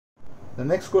The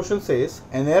next question says,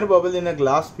 an air bubble in a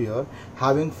glass sphere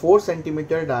having 4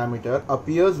 cm diameter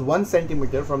appears 1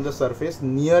 cm from the surface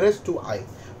nearest to eye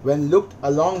when looked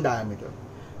along diameter.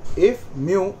 If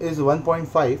mu is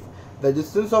 1.5, the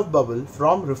distance of bubble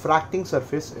from refracting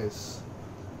surface is.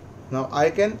 Now I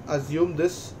can assume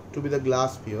this to be the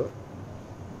glass sphere.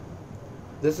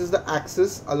 This is the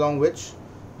axis along which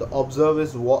the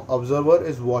observer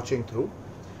is watching through,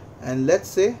 and let's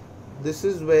say this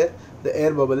is where the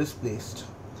air bubble is placed.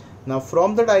 Now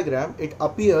from the diagram it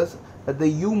appears that the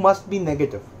u must be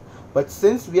negative, but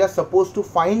since we are supposed to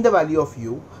find the value of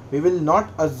u, we will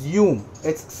not assume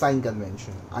its sign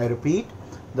convention. I repeat,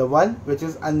 the one which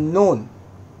is unknown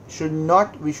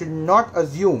we should not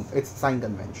assume its sign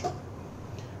convention.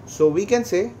 So we can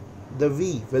say the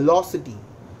v, velocity,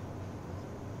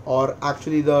 or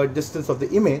actually the distance of the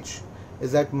image,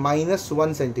 is at minus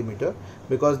 1 centimeter,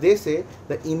 because they say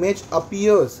the image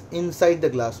appears inside the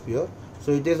glass sphere,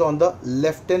 so it is on the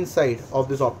left hand side of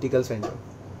this optical center,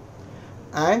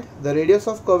 and the radius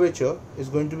of curvature is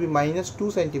going to be minus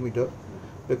 2 centimeter,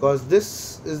 because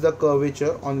this is the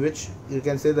curvature on which you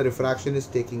can say the refraction is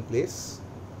taking place,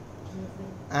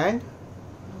 and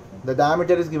the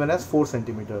diameter is given as 4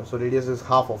 centimeter, so radius is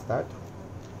half of that.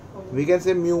 We can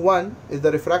say mu1 is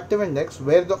the refractive index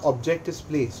where the object is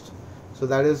placed, so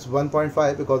that is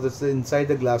 1.5 because it's inside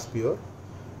the glass sphere.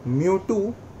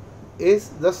 Mu2 is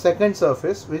the second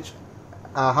surface which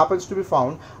happens to be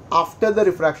found after the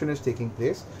refraction is taking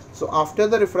place. So after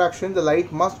the refraction the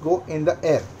light must go in the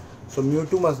air, so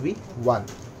mu2 must be 1.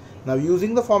 Now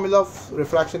using the formula of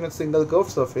refraction at single curved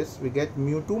surface, we get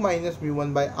mu2 minus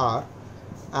mu1 by r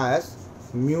as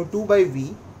mu2 by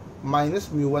v minus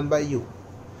mu1 by u.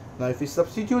 Now if we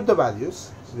substitute the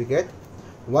values, we get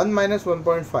 1 minus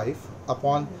 1.5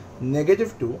 upon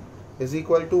negative 2 is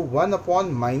equal to 1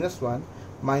 upon minus 1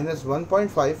 minus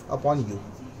 1.5 upon u.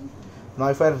 Now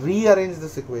if I rearrange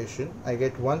this equation, I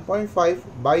get 1.5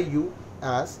 by u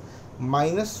as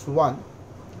minus 1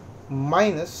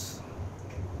 minus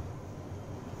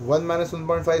 1 minus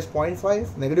 1.5 is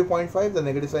 0.5, negative 0.5, the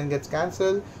negative sign gets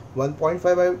cancelled. 1.5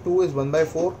 by 2 is 1 by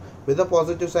 4, with a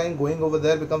positive sign going over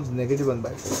there becomes negative 1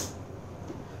 by 4.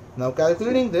 Now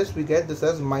calculating this, we get this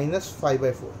as minus 5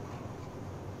 by 4.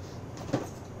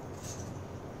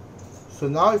 So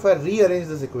now if I rearrange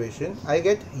this equation, I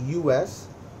get u as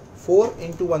 4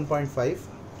 into 1.5,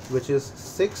 which is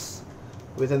 6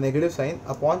 with a negative sign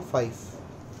upon 5,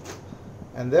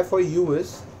 and therefore u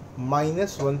is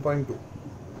minus 1.2,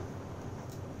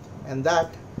 and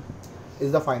that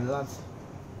is the final answer.